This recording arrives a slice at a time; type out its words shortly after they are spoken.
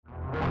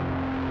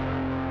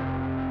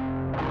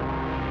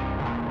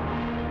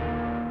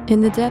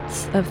In the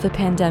depths of the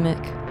pandemic,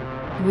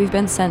 we've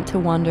been sent to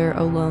wander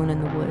alone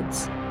in the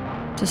woods,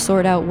 to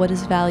sort out what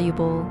is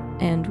valuable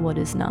and what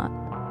is not.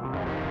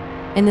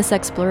 In this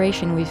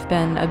exploration, we've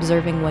been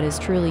observing what is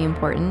truly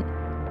important,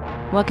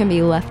 what can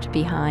be left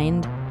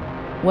behind,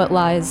 what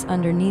lies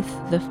underneath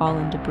the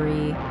fallen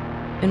debris,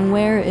 and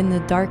where in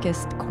the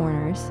darkest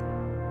corners,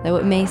 though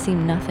it may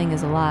seem nothing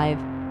is alive,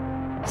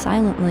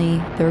 silently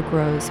there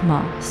grows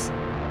moss.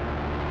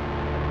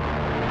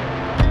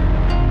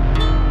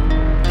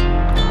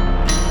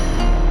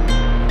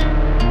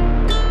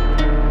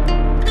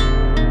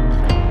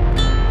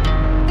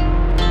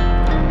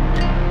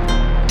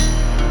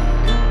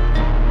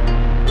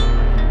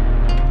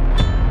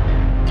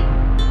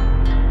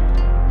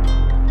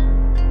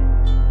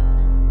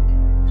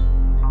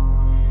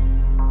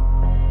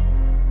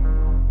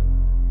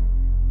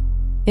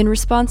 In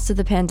response to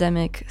the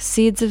pandemic,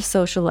 seeds of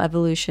social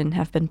evolution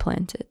have been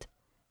planted.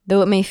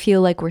 Though it may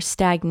feel like we're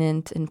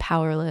stagnant and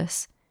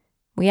powerless,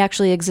 we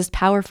actually exist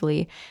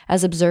powerfully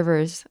as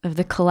observers of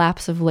the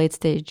collapse of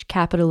late-stage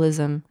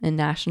capitalism and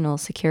national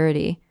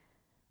security.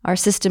 Our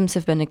systems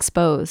have been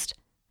exposed,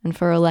 and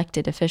for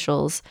elected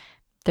officials,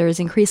 there is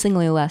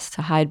increasingly less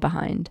to hide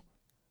behind.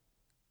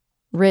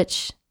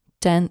 Rich,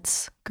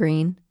 dense,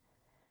 green,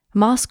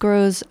 moss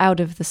grows out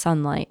of the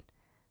sunlight,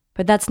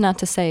 but that's not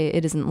to say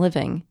it isn't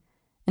living.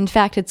 In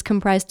fact, it's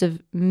comprised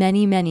of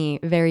many, many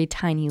very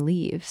tiny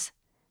leaves.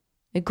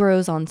 It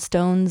grows on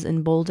stones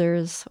and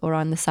boulders or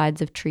on the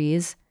sides of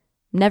trees,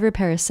 never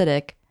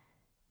parasitic,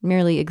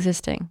 merely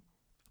existing,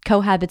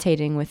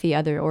 cohabitating with the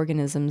other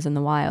organisms in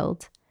the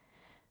wild.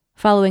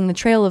 Following the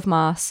trail of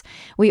moss,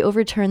 we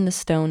overturn the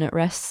stone it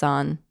rests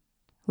on.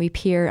 We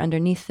peer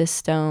underneath this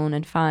stone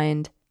and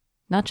find,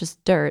 not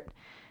just dirt,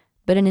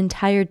 but an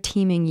entire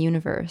teeming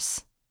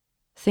universe.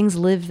 Things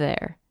live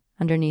there,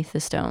 underneath the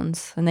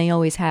stones, and they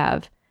always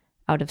have,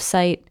 out of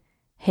sight,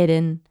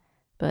 hidden,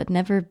 but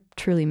never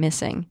truly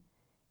missing.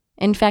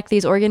 In fact,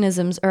 these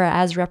organisms are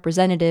as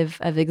representative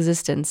of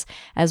existence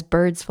as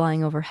birds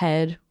flying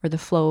overhead or the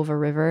flow of a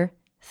river,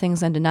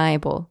 things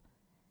undeniable.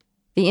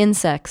 The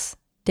insects,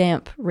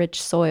 damp,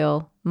 rich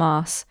soil,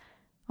 moss,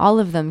 all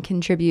of them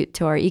contribute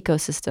to our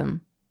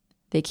ecosystem.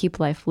 They keep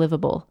life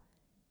livable.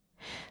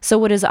 So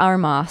what is our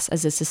moss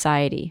as a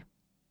society?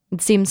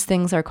 It seems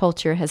things our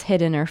culture has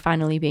hidden are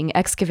finally being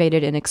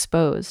excavated and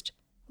exposed.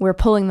 We're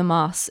pulling the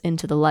moss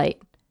into the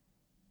light.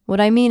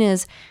 What I mean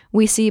is,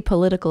 we see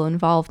political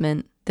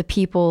involvement, the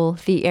people,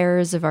 the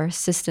errors of our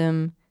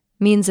system,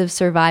 means of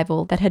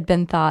survival that had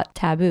been thought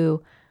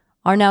taboo,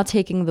 are now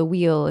taking the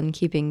wheel and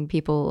keeping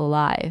people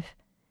alive.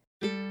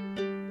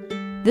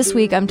 This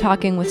week, I'm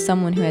talking with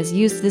someone who has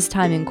used this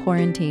time in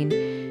quarantine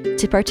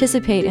to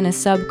participate in a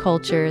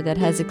subculture that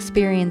has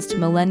experienced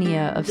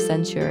millennia of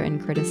censure and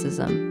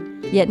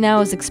criticism, yet now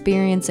is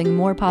experiencing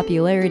more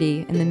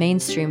popularity in the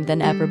mainstream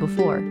than ever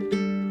before.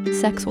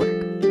 Sex work.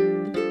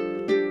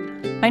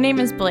 My name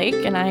is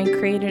Blake, and I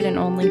created an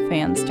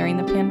OnlyFans during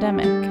the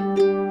pandemic.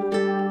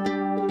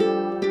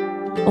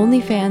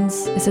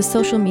 OnlyFans is a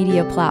social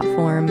media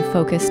platform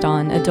focused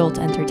on adult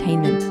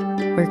entertainment,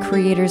 where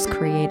creators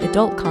create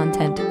adult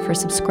content for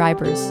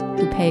subscribers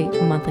who pay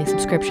a monthly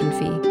subscription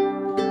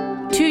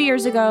fee. 2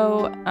 years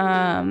ago,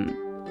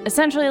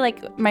 essentially,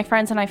 my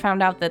friends and I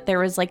found out that there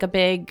was a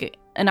big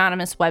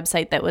anonymous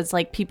website that was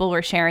people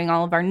were sharing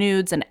all of our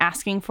nudes and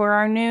asking for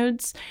our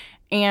nudes.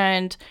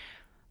 And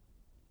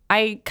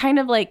I kind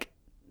of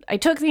I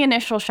took the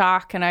initial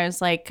shock and I was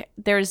like,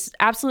 there's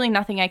absolutely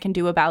nothing I can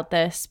do about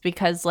this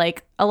because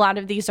a lot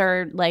of these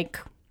are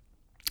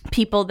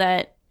people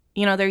that,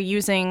 they're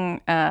using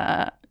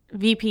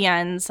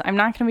VPNs. I'm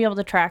not going to be able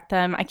to track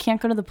them. I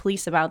can't go to the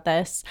police about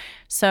this.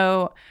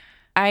 So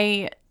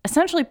I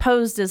essentially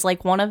posed as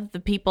one of the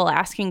people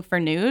asking for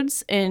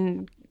nudes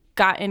and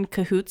got in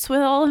cahoots with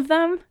all of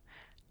them.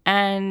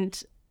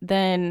 And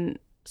then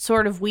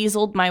sort of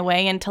weaseled my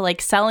way into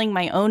selling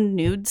my own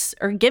nudes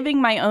or giving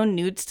my own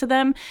nudes to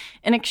them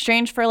in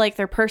exchange for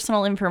their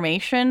personal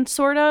information,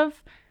 sort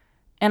of.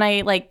 And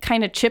I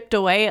kind of chipped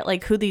away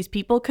at who these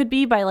people could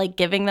be by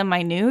giving them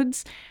my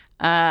nudes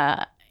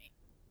as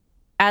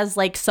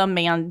some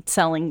man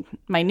selling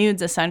my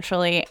nudes,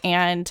 essentially.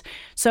 And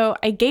so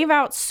I gave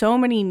out so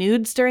many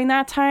nudes during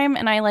that time,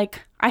 and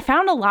I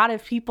found a lot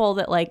of people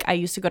that I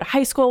used to go to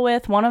high school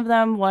with. One of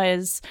them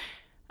was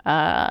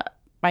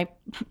my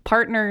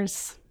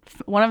partner's,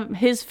 one of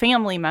his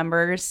family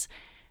members,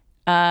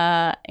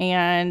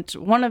 and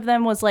one of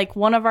them was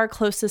one of our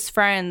closest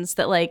friends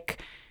that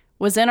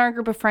was in our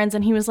group of friends,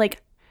 and he was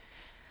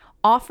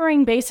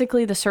offering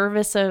basically the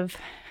service of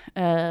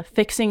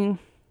fixing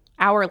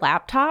our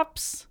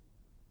laptops,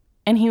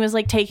 and he was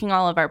taking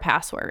all of our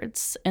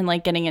passwords and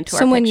getting into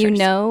someone our pictures. You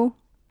know?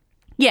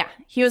 Yeah,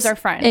 he was our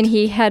friend, and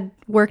he had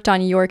worked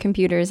on your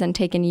computers and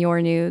taken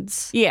your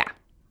nudes. Yeah.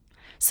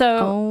 So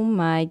oh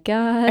my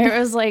god, it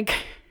was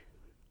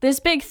this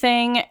big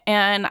thing,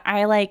 and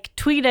I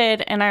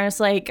tweeted, and I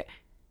was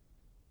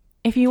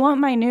if you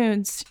want my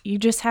nudes, you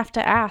just have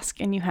to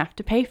ask and you have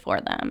to pay for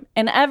them.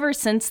 And ever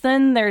since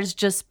then, there's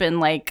just been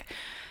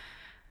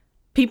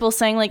people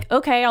saying like,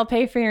 okay, I'll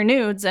pay for your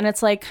nudes. And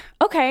it's like,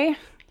 okay,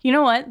 you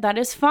know what? That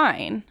is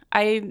fine.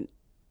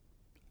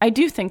 I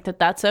do think that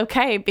that's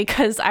okay,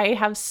 because I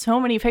have so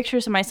many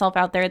pictures of myself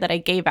out there that I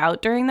gave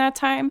out during that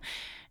time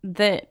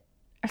that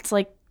it's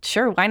like,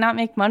 sure, why not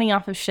make money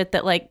off of shit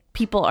that like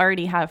people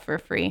already have for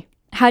free?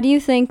 How do you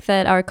think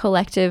that our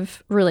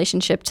collective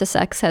relationship to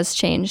sex has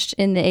changed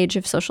in the age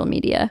of social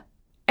media?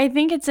 I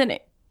think it's an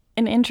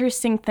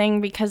interesting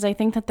thing, because I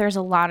think that there's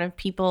a lot of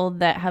people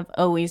that have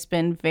always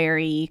been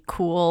very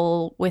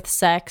cool with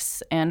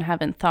sex and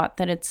haven't thought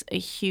that it's a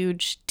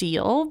huge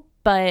deal.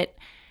 But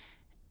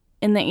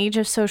in the age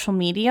of social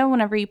media,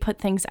 whenever you put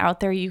things out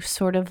there, you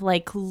sort of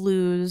like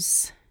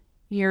lose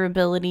your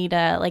ability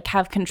to like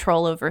have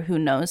control over who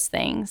knows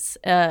things,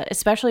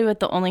 especially with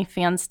the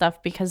OnlyFans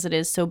stuff, because it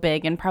is so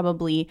big and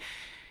probably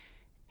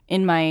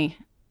in my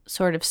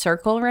sort of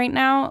circle right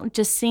now,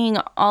 just seeing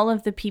all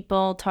of the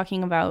people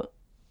talking about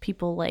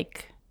people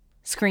like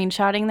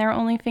screenshotting their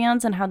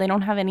OnlyFans and how they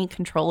don't have any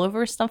control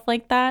over stuff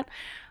like that.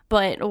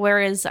 But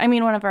whereas, I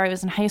mean, whenever I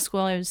was in high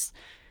school, I was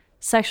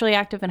sexually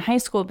active in high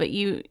school, but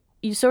you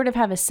sort of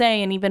have a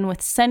say. And even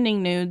with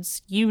sending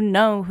nudes, you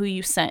know who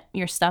you sent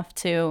your stuff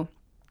to.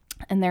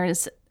 And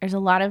there's a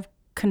lot of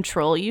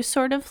control you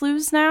sort of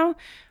lose now.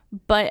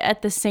 But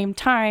at the same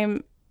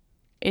time,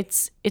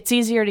 it's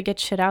easier to get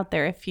shit out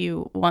there if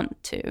you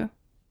want to.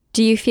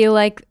 Do you feel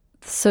like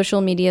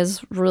social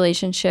media's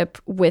relationship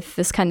with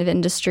this kind of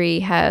industry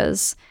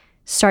has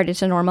started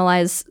to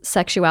normalize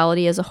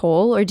sexuality as a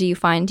whole? Or do you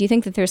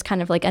think that there's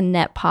kind of like a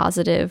net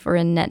positive or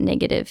a net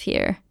negative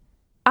here?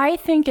 I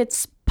think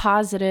it's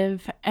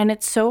positive, and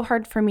it's so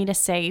hard for me to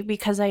say,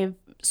 because I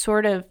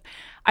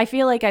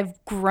feel like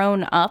I've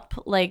grown up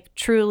like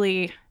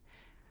truly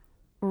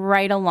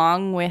right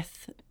along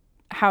with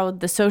how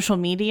the social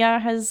media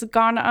has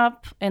gone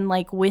up and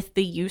like with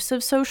the use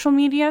of social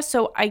media.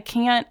 So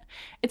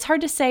it's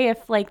hard to say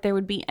if like there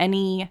would be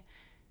any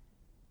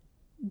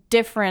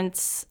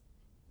difference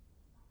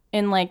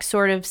in like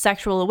sort of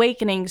sexual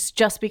awakenings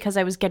just because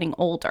I was getting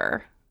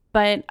older.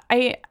 But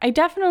I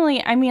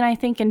definitely, I mean, I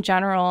think in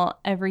general,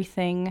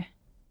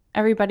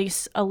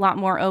 everybody's a lot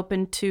more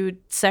open to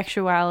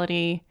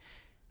sexuality.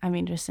 I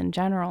mean, just in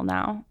general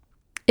now.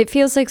 It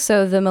feels like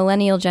the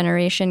millennial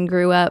generation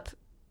grew up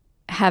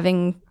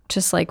having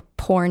just like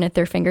porn at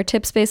their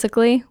fingertips,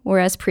 basically.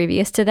 Whereas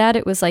previous to that,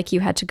 it was like you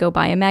had to go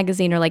buy a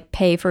magazine or like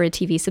pay for a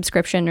TV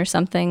subscription or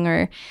something,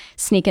 or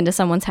sneak into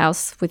someone's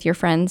house with your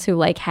friends who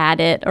like had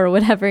it or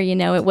whatever, you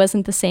know. It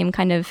wasn't the same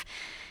kind of,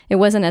 it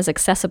wasn't as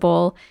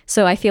accessible.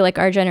 So I feel like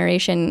our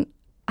generation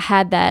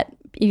had that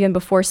even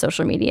before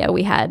social media.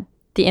 We had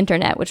the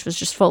internet, which was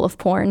just full of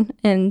porn.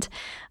 And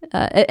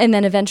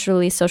then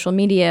eventually social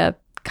media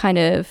kind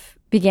of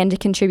began to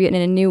contribute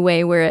in a new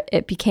way, where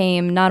it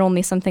became not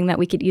only something that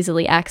we could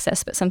easily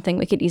access, but something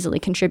we could easily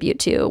contribute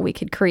to, we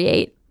could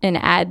create and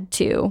add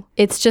to.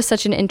 It's just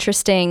such an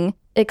interesting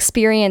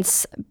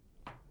experience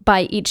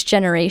by each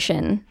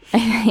generation.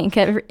 I think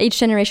each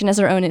generation has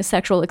their own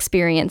sexual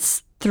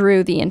experience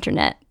through the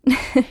internet.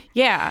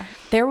 Yeah.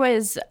 There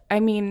was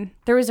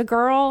a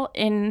girl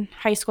in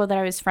high school that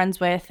I was friends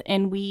with,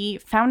 and we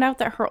found out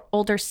that her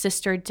older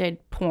sister did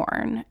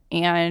porn,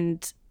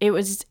 and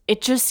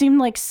it just seemed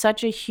like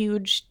such a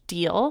huge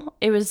deal.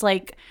 It was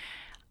like,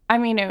 I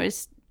mean, it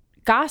was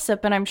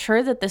gossip, and I'm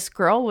sure that this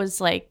girl was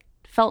like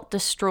felt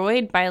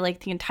destroyed by like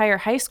the entire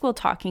high school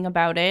talking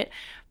about it.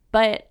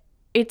 But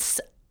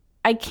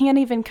I can't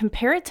even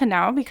compare it to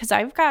now, because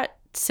I've got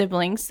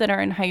siblings that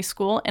are in high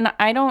school, and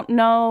I don't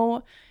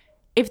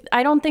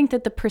think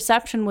that the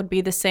perception would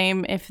be the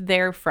same if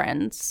their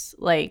friends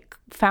like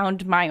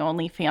found my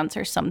OnlyFans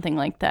or something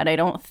like that. I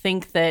don't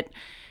think that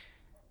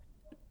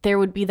there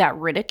would be that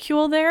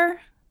ridicule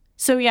there.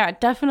 So yeah,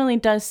 it definitely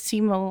does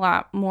seem a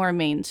lot more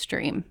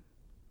mainstream.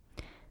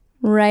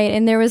 Right.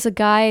 And there was a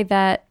guy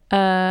that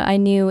I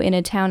knew in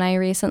a town I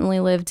recently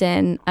lived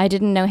in. I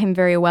didn't know him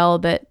very well,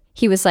 but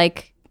he's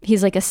like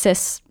a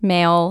cis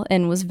male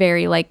and was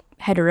very like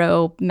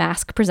hetero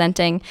mask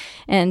presenting.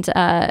 And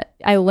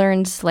I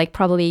learned like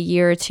probably a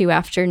year or two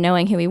after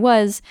knowing who he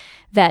was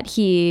that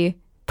he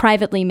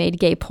privately made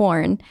gay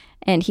porn,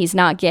 and he's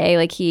not gay.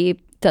 Like, he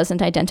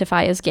doesn't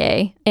identify as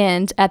gay.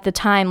 And at the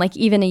time, like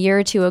even a year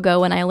or two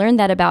ago when I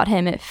learned that about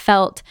him, it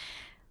felt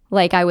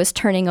like I was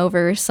turning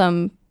over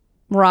some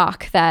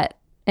rock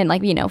and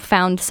like, you know,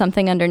 found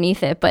something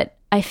underneath it. But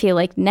I feel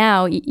like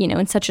now, you know,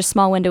 in such a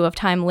small window of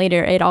time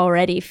later, it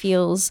already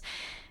feels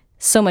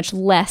so much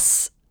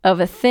less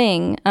of a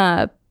thing.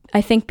 I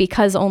think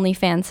because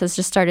OnlyFans has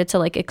just started to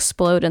like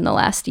explode in the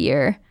last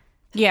year.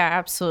 Yeah,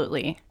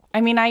 absolutely. I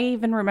mean, I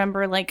even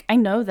remember, like, I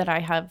know that I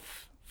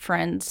have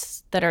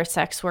friends that are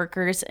sex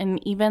workers, and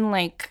even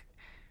like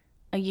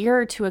a year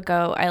or two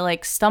ago, I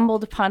like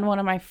stumbled upon one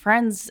of my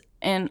friends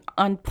on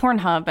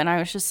Pornhub, and I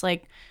was just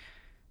like,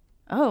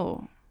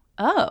 oh.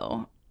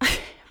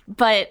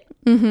 But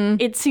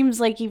It seems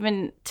like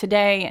even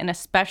today, and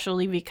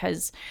especially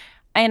because,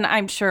 and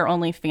I'm sure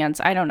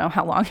OnlyFans, I don't know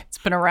how long it's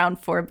been around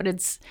for, but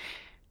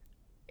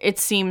it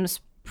seems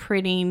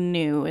pretty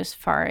new as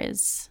far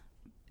as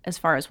as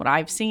far as what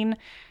I've seen,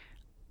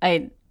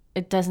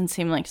 it doesn't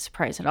seem like a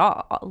surprise at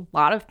all. A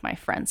lot of my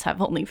friends have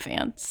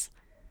OnlyFans.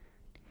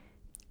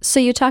 So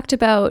you talked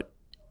about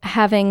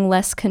having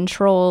less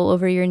control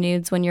over your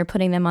nudes when you're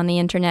putting them on the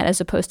internet as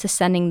opposed to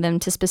sending them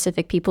to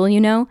specific people you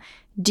know.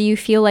 Do you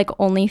feel like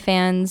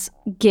OnlyFans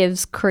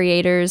gives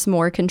creators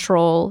more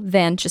control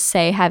than just,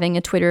 say, having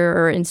a Twitter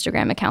or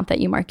Instagram account that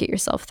you market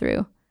yourself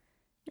through?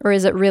 Or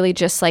is it really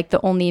just like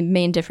the only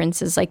main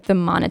difference is like the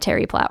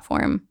monetary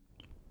platform?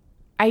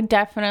 I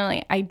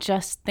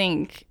just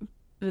think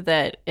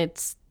that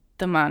it's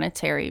the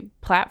monetary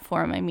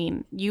platform. I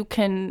mean, you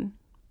can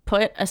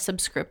put a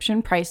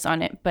subscription price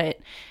on it, but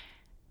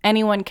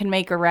anyone can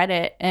make a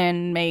Reddit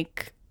and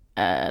make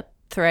a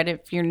thread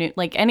if you're new.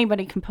 Like,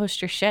 anybody can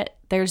post your shit.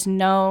 There's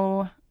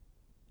nothing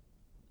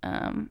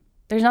on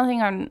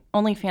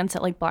OnlyFans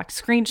that like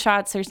blocks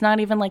screenshots. There's not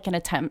even like an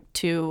attempt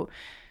to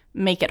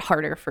make it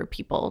harder for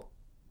people.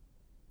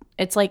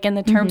 It's like in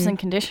the terms and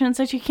conditions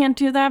that you can't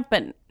do that,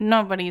 but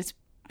nobody's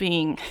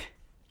being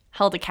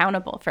held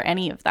accountable for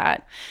any of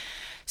that.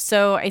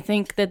 So I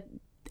think that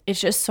it's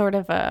just sort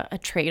of a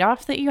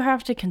trade-off that you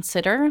have to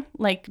consider.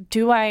 Like,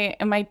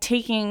 am I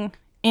taking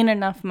in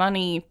enough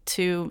money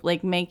to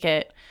like make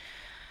it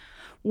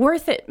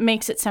worth it?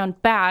 Makes it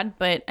sound bad,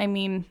 but I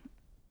mean,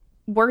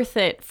 worth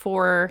it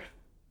for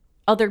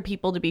other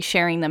people to be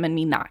sharing them and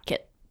me not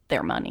get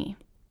their money.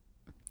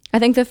 I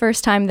think the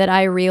first time that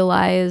I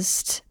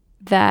realized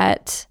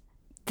that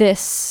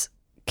this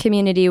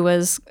community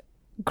was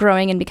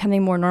growing and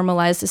becoming more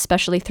normalized,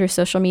 especially through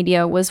social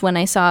media, was when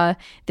I saw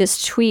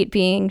this tweet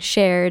being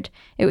shared.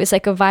 It was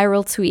like a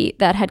viral tweet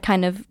that had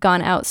kind of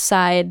gone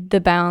outside the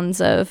bounds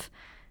of,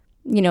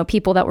 you know,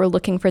 people that were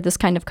looking for this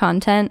kind of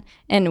content,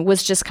 and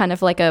was just kind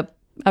of like a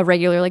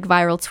regular like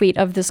viral tweet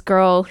of this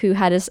girl who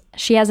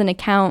she has an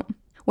account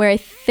where I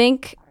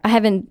think, I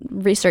haven't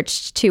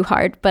researched too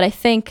hard, but I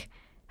think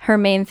her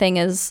main thing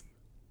is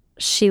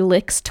she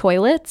licks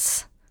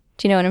toilets.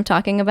 Do you know what I'm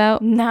talking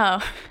about?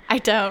 No, I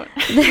don't.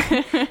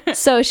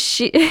 So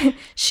she,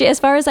 as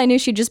far as I knew,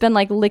 she'd just been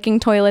like licking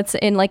toilets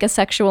in like a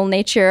sexual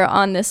nature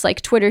on this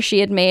like Twitter she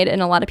had made,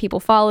 and a lot of people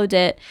followed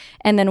it.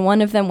 And then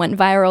one of them went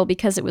viral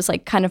because it was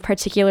like kind of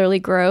particularly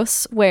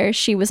gross, where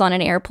she was on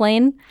an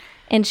airplane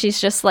and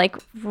she's just like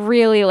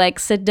really like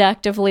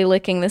seductively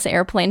licking this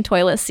airplane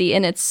toilet seat,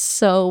 and it's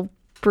so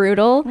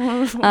brutal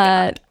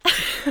that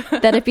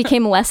it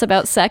became less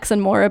about sex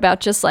and more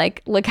about just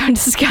like, look how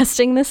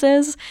disgusting this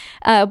is.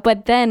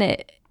 But then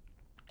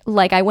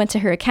I went to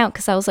her account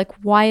because I was like,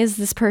 why is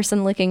this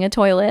person licking a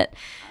toilet?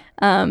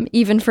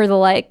 Even for the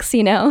likes,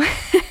 you know?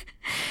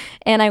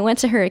 And I went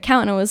to her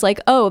account and I was like,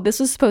 oh, this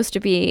was supposed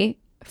to be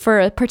for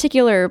a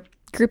particular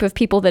group of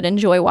people that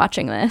enjoy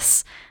watching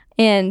this.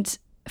 And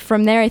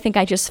from there, I think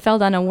I just fell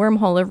down a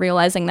wormhole of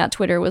realizing that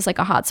Twitter was like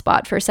a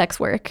hotspot for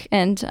sex work,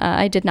 and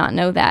I did not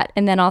know that.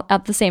 And then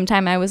at the same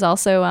time, I was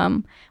also,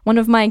 one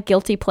of my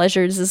guilty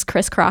pleasures is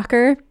Chris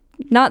Crocker,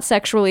 not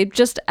sexually,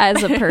 just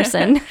as a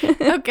person.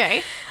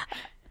 Okay.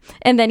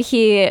 And then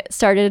he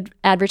started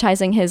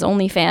advertising his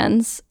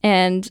OnlyFans,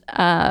 and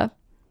I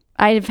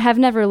have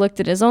never looked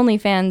at his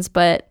OnlyFans,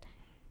 but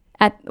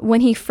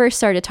when he first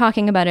started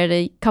talking about it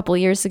a couple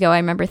years ago, I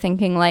remember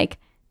thinking like,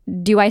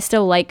 do I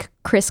still like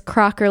Chris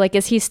Crocker? Like,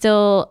 is he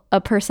still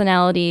a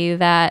personality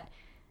that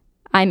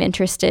I'm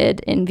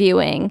interested in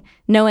viewing,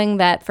 knowing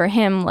that for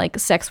him, like,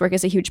 sex work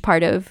is a huge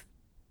part of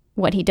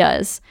what he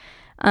does.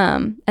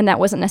 And that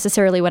wasn't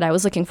necessarily what I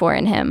was looking for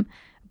in him.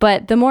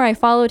 But the more I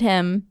followed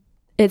him,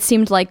 it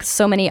seemed like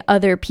so many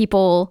other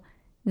people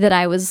that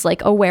I was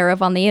like aware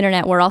of on the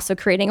internet were also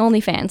creating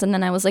OnlyFans. And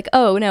then I was like,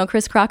 oh no,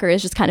 Chris Crocker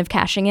is just kind of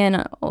cashing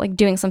in, like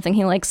doing something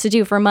he likes to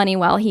do for money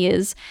while he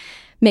is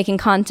making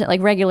content,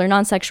 like regular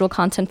non-sexual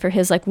content for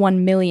his like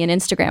 1 million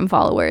Instagram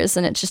followers.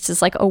 And it just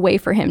is like a way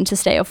for him to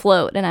stay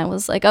afloat. And I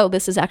was like, oh,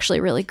 this is actually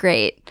really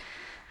great.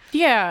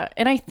 Yeah.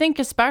 And I think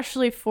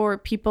especially for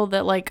people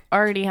that like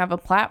already have a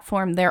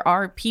platform, there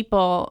are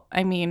people,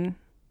 I mean,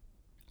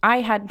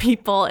 I had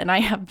people and I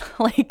have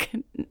like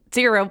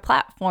zero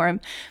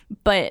platform,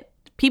 but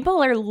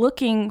people are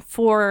looking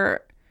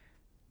for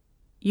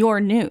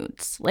your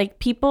nudes. Like,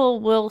 people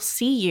will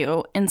see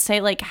you and say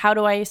like, how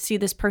do I see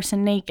this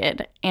person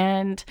naked?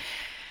 And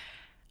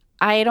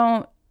I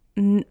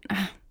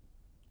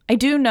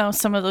do know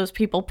some of those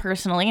people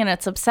personally, and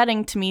it's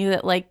upsetting to me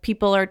that like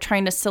people are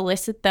trying to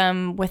solicit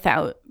them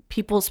without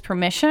people's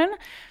permission.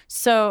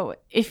 So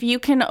if you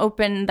can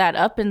open that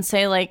up and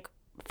say like,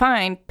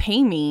 fine,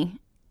 pay me,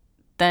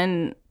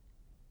 then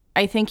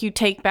I think you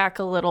take back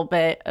a little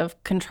bit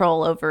of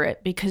control over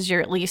it, because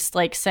you're at least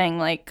like saying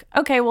like,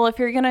 okay, well, if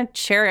you're going to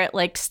share it,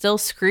 like, still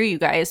screw you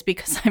guys,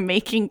 because I'm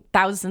making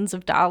thousands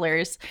of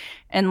dollars,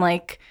 and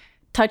like,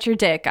 touch your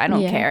dick. I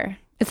don't care.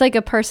 It's like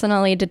a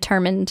personally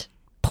determined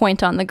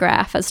point on the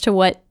graph as to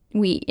what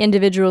we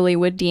individually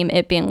would deem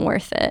it being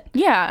worth it.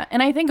 Yeah.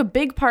 And I think a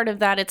big part of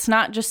that, it's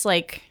not just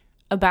like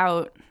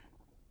about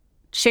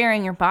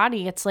sharing your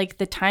body. It's like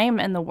the time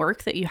and the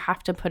work that you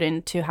have to put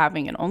into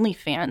having an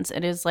OnlyFans.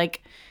 It is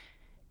like,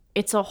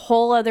 it's a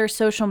whole other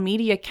social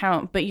media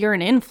account, but you're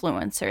an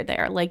influencer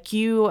there. Like,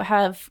 you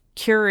have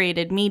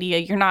curated media.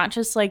 You're not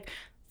just like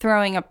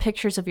throwing up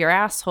pictures of your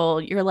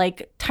asshole. You're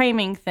like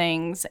timing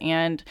things.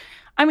 And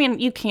I mean,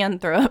 you can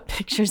throw up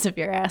pictures of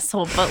your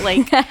asshole, but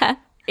like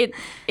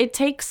it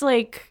takes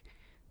like,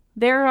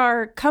 there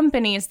are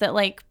companies that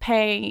like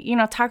pay, you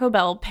know, Taco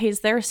Bell pays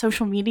their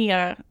social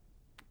media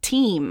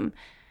team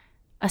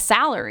a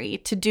salary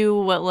to do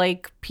what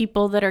like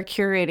people that are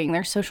curating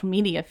their social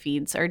media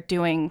feeds are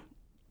doing,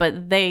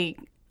 but they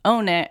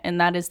own it and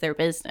that is their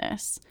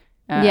business.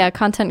 Yeah,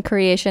 content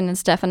creation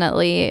is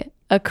definitely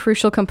a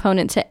crucial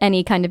component to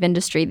any kind of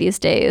industry these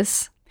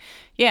days.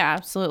 Yeah,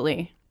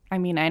 absolutely. I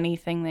mean,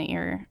 anything that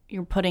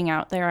you're putting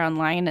out there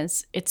online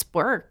it's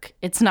work.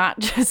 It's not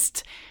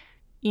just,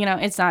 you know,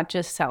 it's not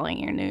just selling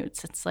your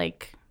nudes. It's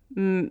like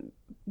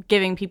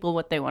giving people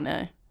what they want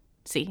to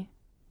see.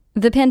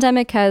 The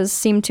pandemic has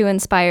seemed to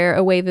inspire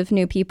a wave of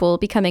new people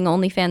becoming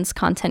OnlyFans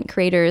content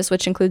creators,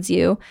 which includes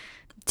you.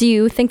 Do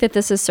you think that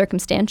this is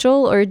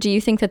circumstantial, or do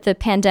you think that the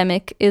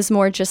pandemic is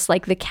more just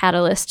like the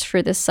catalyst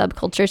for this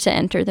subculture to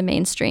enter the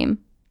mainstream?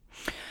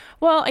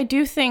 Well, I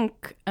do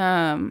think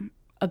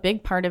a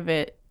big part of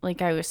it,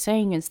 like I was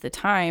saying, is the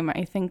time.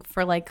 I think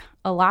for like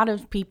a lot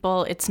of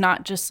people, it's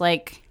not just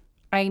like,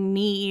 I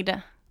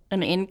need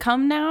an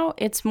income now.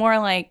 It's more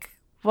like,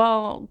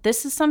 well,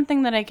 this is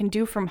something that I can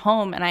do from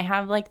home and I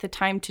have like the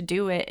time to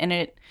do it. And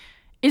it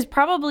is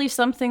probably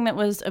something that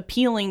was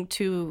appealing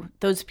to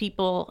those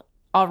people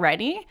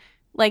already.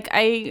 Like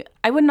I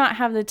would not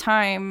have the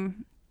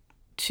time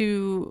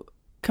to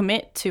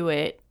commit to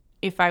it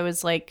if I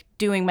was like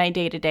doing my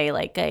day to day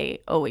like I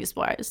always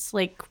was.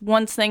 Like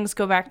once things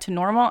go back to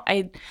normal,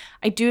 I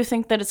do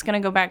think that it's going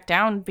to go back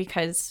down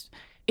because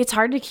it's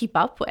hard to keep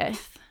up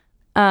with.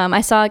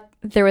 I saw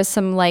there was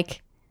some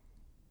like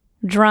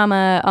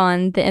drama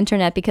on the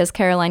internet because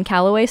Caroline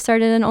Calloway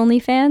started an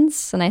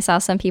OnlyFans, and I saw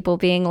some people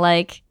being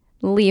like,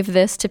 leave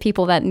this to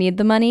people that need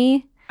the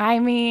money. I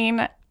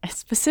mean,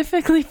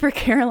 specifically for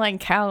Caroline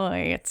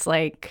Calloway, it's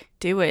like,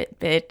 do it,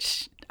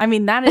 bitch. I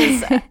mean, that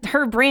is,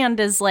 her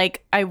brand is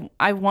like,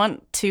 I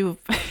want to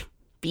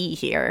be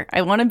here.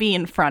 I want to be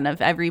in front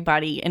of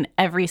everybody in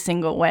every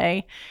single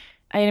way.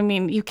 I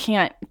mean, you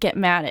can't get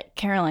mad at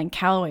Caroline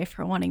Calloway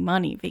for wanting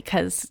money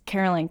because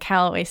Caroline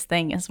Calloway's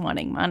thing is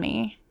wanting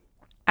money.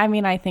 I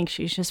mean, I think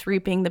she's just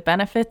reaping the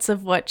benefits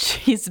of what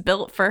she's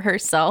built for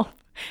herself.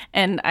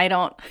 And I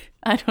don't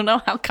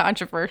know how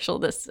controversial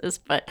this is,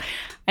 but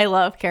I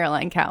love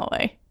Caroline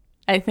Calloway.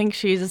 I think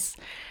she's,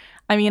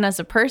 I mean, as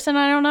a person,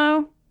 I don't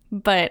know,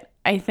 but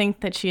I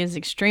think that she is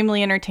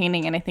extremely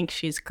entertaining, and I think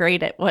she's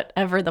great at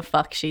whatever the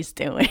fuck she's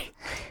doing.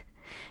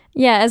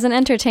 Yeah, as an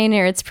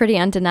entertainer, it's pretty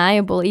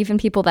undeniable. Even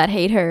people that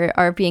hate her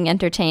are being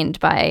entertained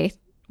by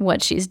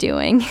what she's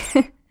doing.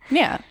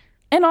 Yeah.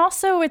 And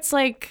also, it's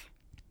like,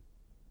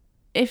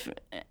 if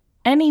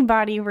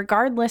anybody,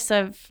 regardless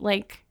of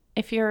like,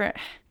 if you're,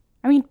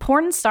 I mean,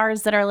 porn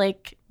stars that are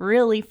like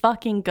really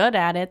fucking good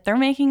at it, they're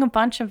making a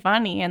bunch of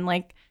money, and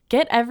like,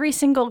 get every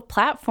single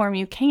platform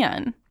you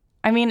can.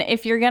 I mean,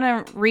 if you're going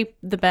to reap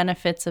the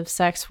benefits of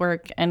sex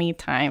work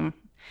anytime,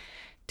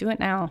 do it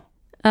now.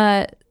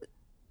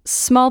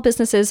 Small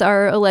businesses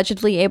are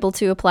allegedly able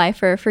to apply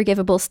for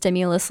forgivable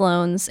stimulus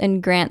loans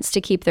and grants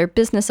to keep their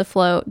business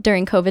afloat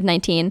during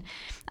COVID-19.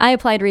 I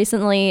applied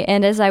recently,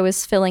 and as I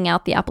was filling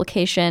out the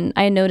application,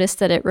 I noticed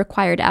that it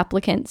required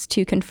applicants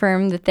to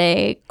confirm that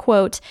they,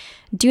 quote,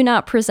 do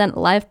not present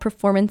live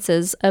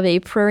performances of a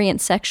prurient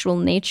sexual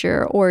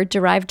nature or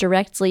derive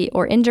directly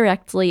or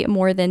indirectly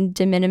more than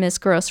de minimis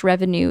gross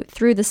revenue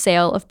through the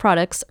sale of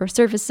products or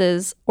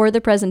services or the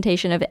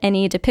presentation of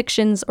any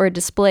depictions or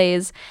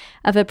displays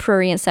of a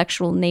prurient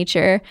sexual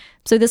nature.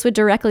 So this would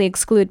directly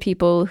exclude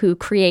people who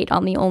create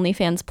on the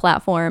OnlyFans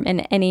platform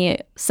and any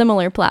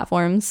similar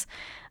platforms.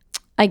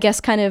 I guess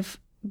kind of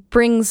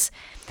brings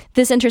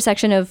this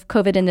intersection of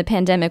COVID and the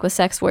pandemic with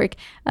sex work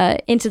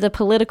into the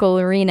political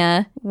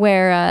arena,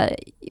 where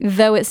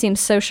though it seems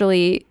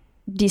socially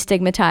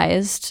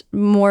destigmatized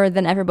more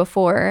than ever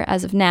before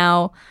as of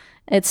now,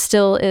 it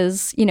still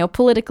is, you know,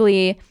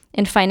 politically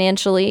and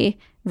financially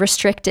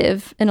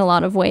restrictive in a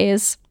lot of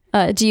ways.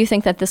 Do you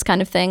think that this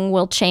kind of thing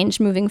will change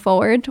moving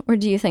forward, or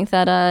do you think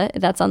that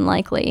that's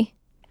unlikely?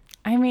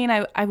 I mean,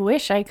 I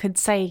wish I could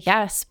say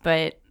yes,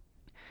 but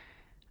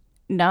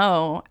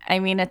no. I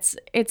mean,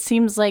 it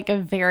seems like a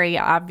very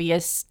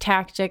obvious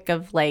tactic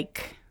of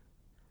like,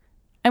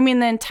 I mean,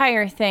 the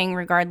entire thing,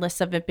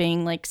 regardless of it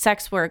being like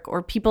sex work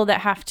or people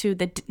that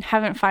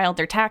haven't filed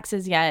their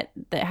taxes yet,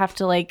 that have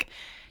to like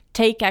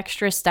take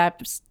extra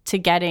steps to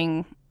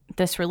getting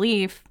this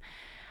relief,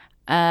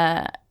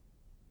 the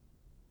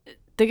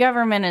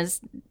government is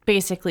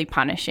basically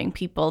punishing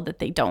people that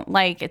they don't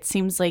like. It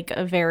seems like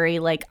a very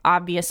like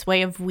obvious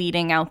way of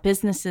weeding out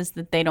businesses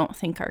that they don't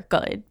think are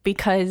good,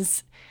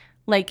 because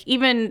like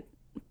even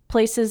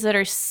places that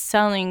are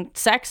selling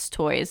sex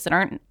toys that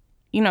aren't,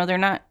 you know, they're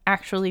not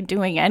actually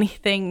doing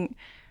anything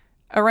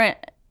around.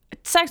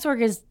 Sex work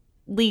is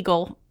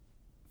legal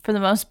for the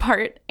most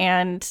part,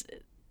 and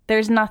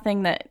there's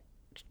nothing that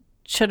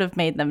should have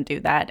made them do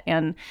that.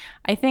 And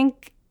I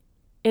think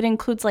it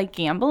includes like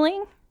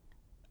gambling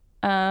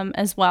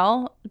as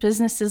well,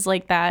 businesses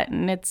like that.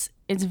 And it's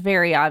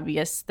very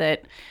obvious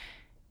that,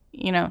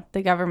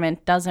 the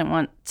government doesn't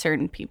want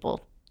certain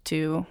people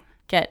to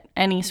get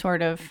any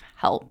sort of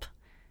help.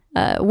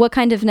 What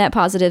kind of net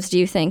positives do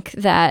you think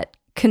that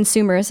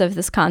consumers of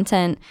this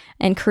content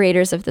and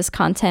creators of this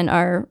content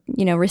are,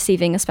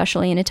 receiving,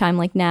 especially in a time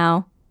like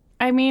now?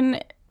 I mean,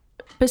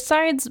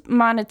 besides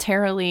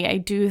monetarily, I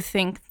do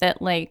think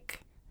that like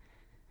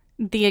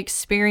the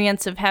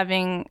experience of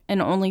having an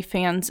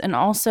OnlyFans and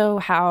also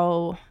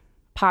how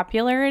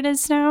popular it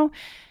is now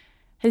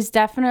has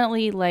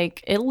definitely,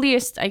 like, at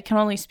least I can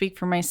only speak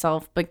for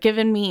myself, but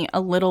given me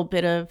a little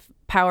bit of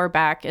power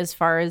back as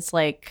far as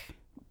like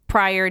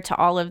prior to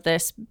all of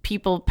this,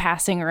 people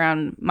passing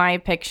around my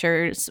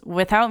pictures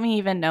without me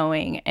even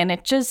knowing. And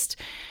it just,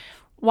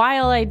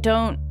 while I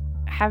don't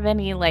have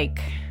any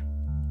like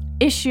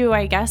issue,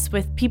 I guess,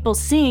 with people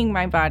seeing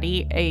my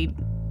body,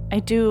 I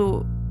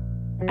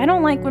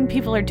don't like when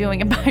people are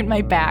doing it behind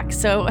my back.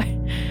 So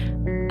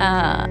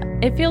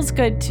it feels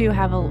good to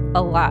have a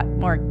lot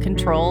more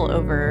control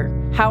over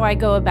how I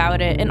go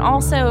about it. And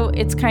also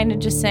it's kind of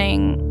just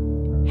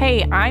saying,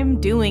 hey,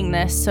 I'm doing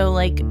this, so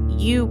like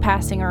you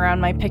passing around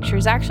my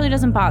pictures actually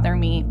doesn't bother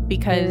me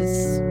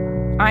because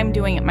I'm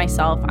doing it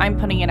myself. I'm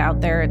putting it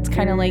out there. It's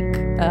kind of like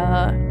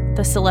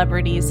the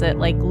celebrities that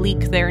like leak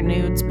their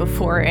nudes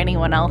before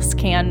anyone else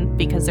can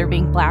because they're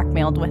being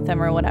blackmailed with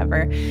them or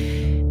whatever.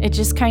 It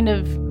just kind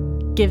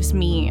of gives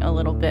me a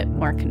little bit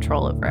more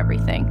control over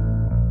everything.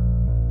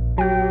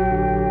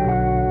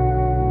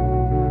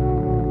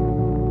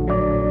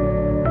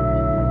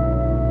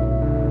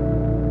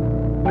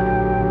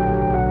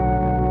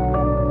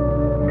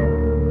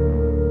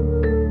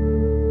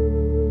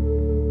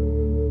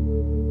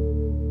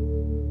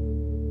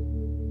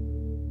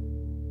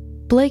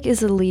 Blake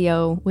is a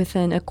Leo with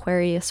an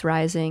Aquarius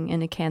rising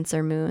and a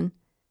Cancer moon.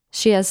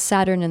 She has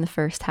Saturn in the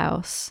first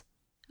house.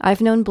 I've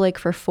known Blake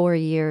for 4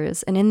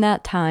 years, and in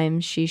that time,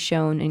 she's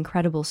shown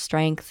incredible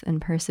strength and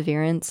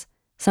perseverance,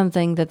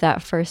 something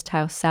that first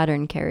house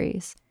Saturn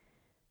carries.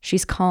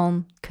 She's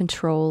calm,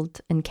 controlled,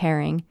 and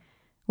caring,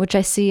 which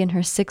I see in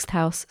her 6th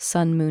house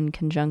Sun-Moon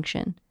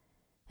conjunction.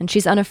 And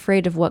she's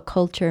unafraid of what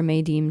culture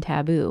may deem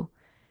taboo,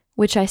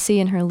 which I see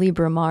in her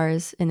Libra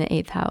Mars in the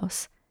 8th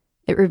house.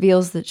 It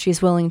reveals that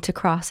she's willing to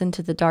cross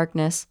into the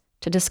darkness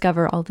to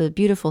discover all the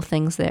beautiful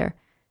things there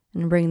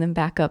and bring them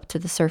back up to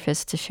the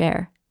surface to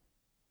share.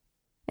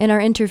 In our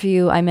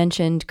interview, I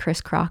mentioned Chris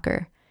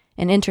Crocker,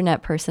 an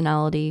internet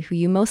personality who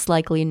you most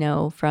likely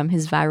know from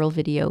his viral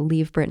video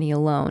Leave Britney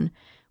Alone,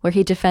 where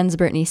he defends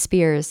Britney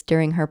Spears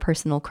during her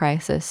personal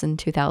crisis in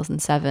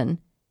 2007.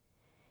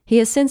 He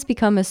has since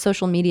become a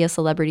social media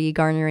celebrity,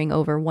 garnering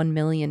over 1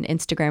 million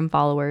Instagram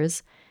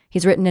followers.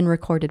 He's written and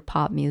recorded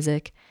pop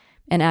music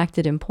and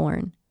acted in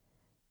porn.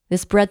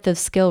 This breadth of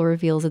skill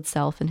reveals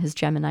itself in his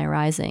Gemini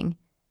rising,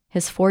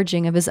 his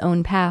forging of his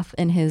own path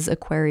in his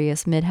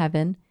Aquarius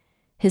midheaven,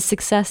 his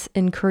success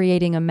in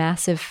creating a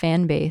massive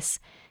fan base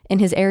in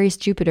his Aries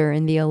Jupiter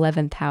in the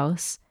 11th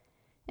house,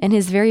 and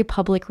his very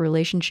public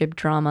relationship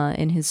drama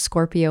in his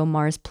Scorpio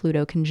Mars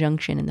Pluto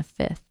conjunction in the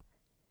 5th.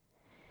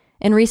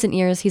 In recent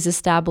years, he's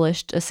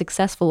established a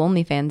successful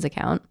OnlyFans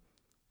account.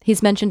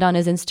 He's mentioned on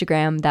his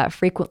Instagram that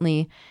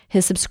frequently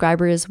his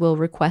subscribers will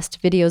request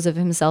videos of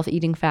himself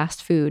eating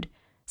fast food,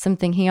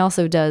 something he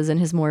also does in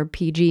his more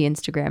PG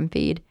Instagram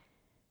feed.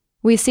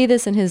 We see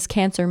this in his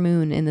Cancer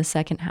moon in the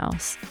 2nd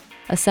house,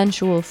 a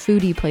sensual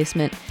foodie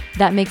placement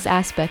that makes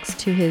aspects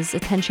to his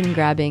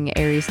attention-grabbing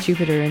Aries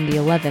Jupiter in the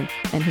 11th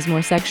and his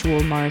more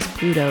sexual Mars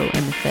Pluto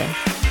in the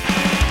 5th.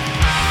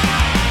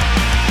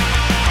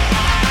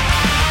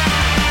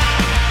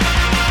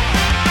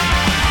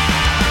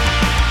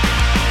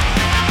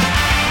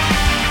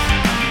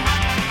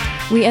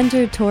 We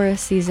entered Taurus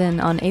season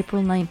on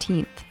April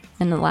 19th,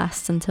 and it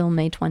lasts until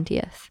May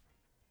 20th.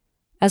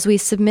 As we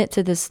submit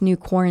to this new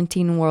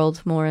quarantine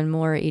world more and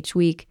more each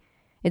week,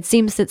 it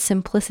seems that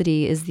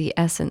simplicity is the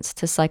essence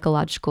to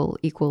psychological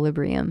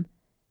equilibrium,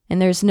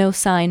 and there's no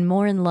sign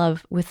more in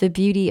love with the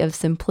beauty of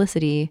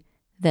simplicity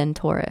than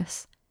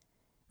Taurus.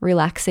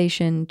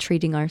 Relaxation,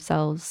 treating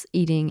ourselves,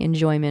 eating,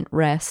 enjoyment,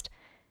 rest,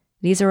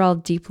 these are all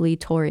deeply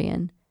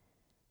Taurian.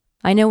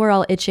 I know we're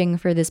all itching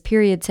for this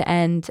period to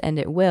end, and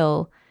it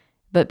will,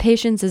 but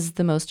patience is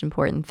the most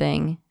important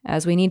thing,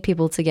 as we need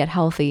people to get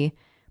healthy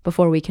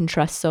before we can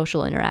trust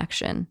social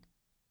interaction.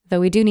 Though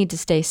we do need to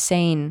stay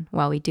sane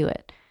while we do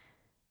it.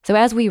 So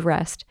as we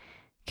rest,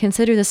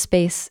 consider the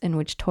space in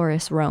which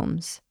Taurus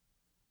roams.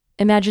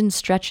 Imagine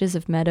stretches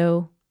of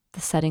meadow,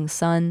 the setting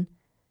sun,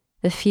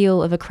 the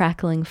feel of a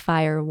crackling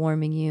fire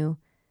warming you,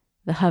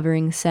 the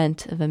hovering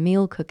scent of a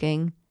meal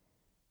cooking,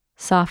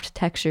 soft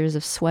textures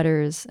of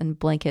sweaters and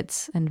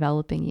blankets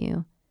enveloping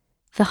you,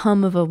 the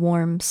hum of a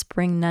warm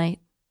spring night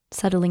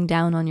settling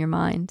down on your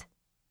mind,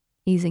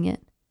 easing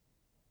it.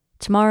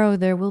 Tomorrow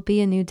there will be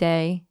a new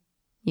day.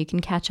 You can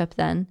catch up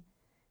then.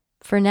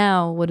 For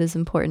now, what is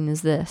important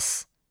is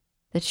this,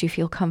 that you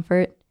feel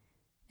comfort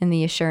and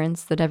the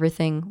assurance that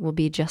everything will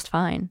be just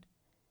fine.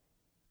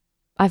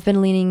 I've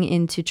been leaning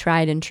into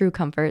tried and true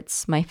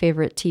comforts, my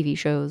favorite TV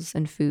shows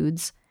and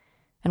foods,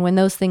 and when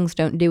those things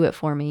don't do it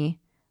for me,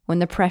 when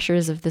the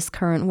pressures of this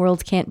current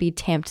world can't be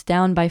tamped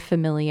down by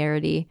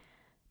familiarity,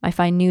 I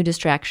find new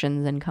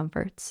distractions and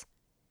comforts.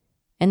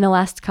 In the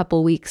last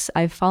couple weeks,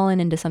 I've fallen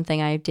into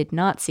something I did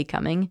not see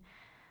coming: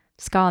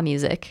 ska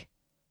music.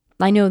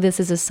 I know this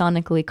is a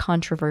sonically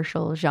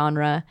controversial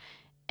genre,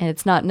 and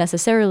it's not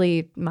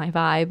necessarily my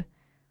vibe,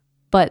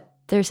 but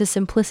there's a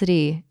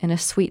simplicity and a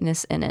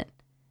sweetness in it.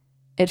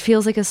 It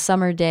feels like a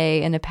summer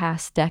day in a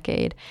past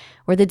decade,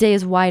 where the day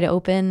is wide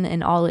open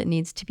and all it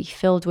needs to be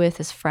filled with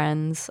is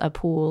friends, a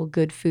pool,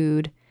 good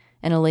food,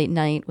 and a late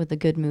night with a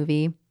good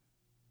movie.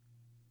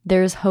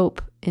 There is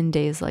hope in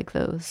days like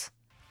those.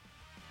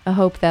 A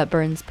hope that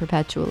burns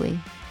perpetually.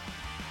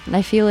 And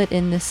I feel it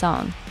in this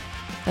song,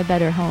 A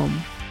Better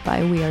Home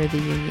by We Are the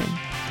Union.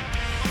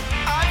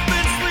 I've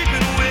been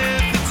sleeping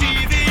with the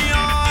TV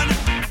on,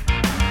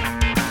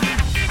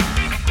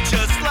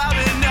 just loud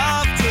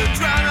enough to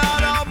drown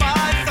out all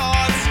my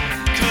thoughts.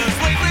 'Cause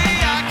lately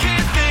I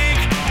can't think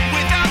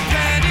without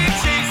panic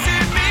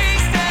chasing me.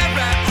 Stare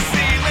at the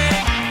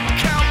ceiling,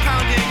 count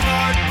pounding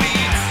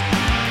heartbeats.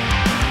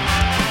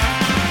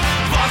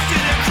 Lost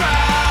in a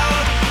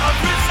crowd of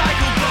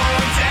recycled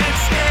bones and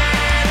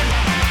skin.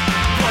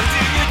 What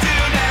do you do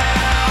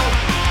now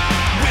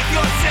with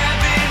your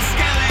 7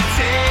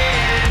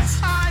 skeletons?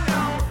 I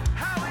know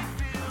how it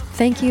feels.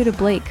 Thank you to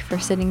Blake for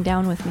sitting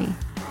down with me.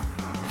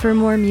 For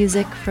more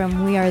music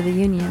from We Are the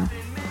Union,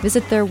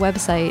 visit their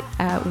website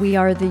at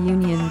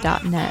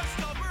wearetheunion.net.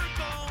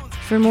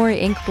 For more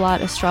Inkblot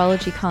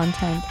astrology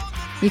content,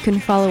 you can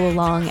follow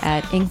along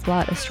at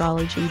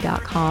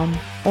inkblotastrology.com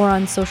or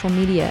on social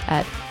media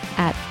at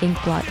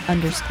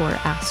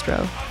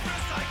inkblot_astro.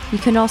 You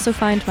can also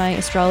find my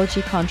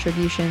astrology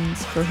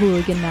contributions for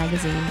Hooligan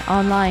Magazine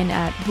online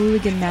at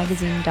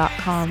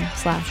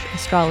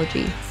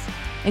hooliganmagazine.com/astrology,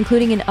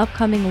 including an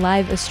upcoming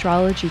live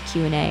astrology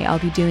Q&A I'll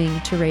be doing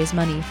to raise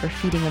money for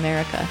Feeding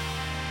America.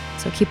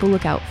 So keep a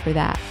lookout for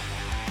that.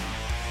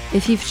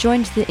 If you've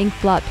joined the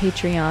Inkblot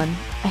Patreon,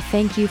 I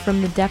thank you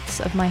from the depths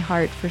of my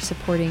heart for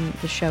supporting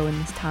the show in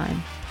this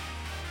time.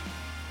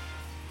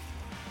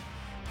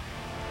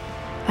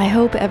 I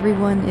hope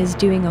everyone is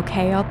doing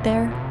okay out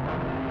there.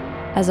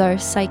 As our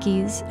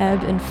psyches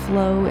ebb and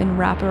flow and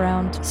wrap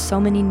around so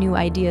many new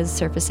ideas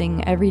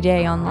surfacing every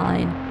day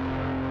online,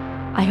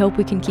 I hope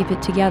we can keep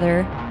it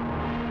together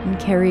and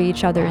carry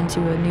each other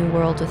into a new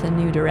world with a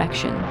new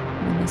direction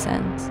when this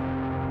ends.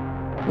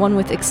 One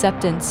with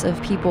acceptance of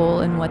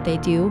people and what they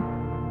do.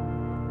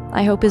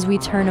 I hope as we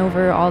turn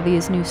over all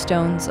these new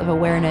stones of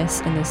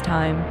awareness in this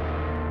time,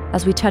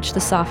 as we touch the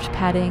soft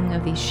padding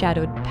of these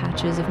shadowed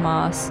patches of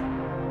moss,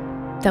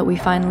 that we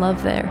find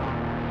love there.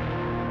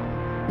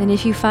 And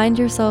if you find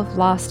yourself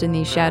lost in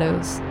these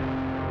shadows,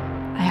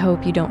 I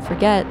hope you don't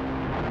forget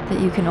that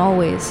you can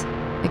always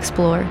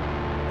explore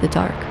the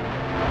dark.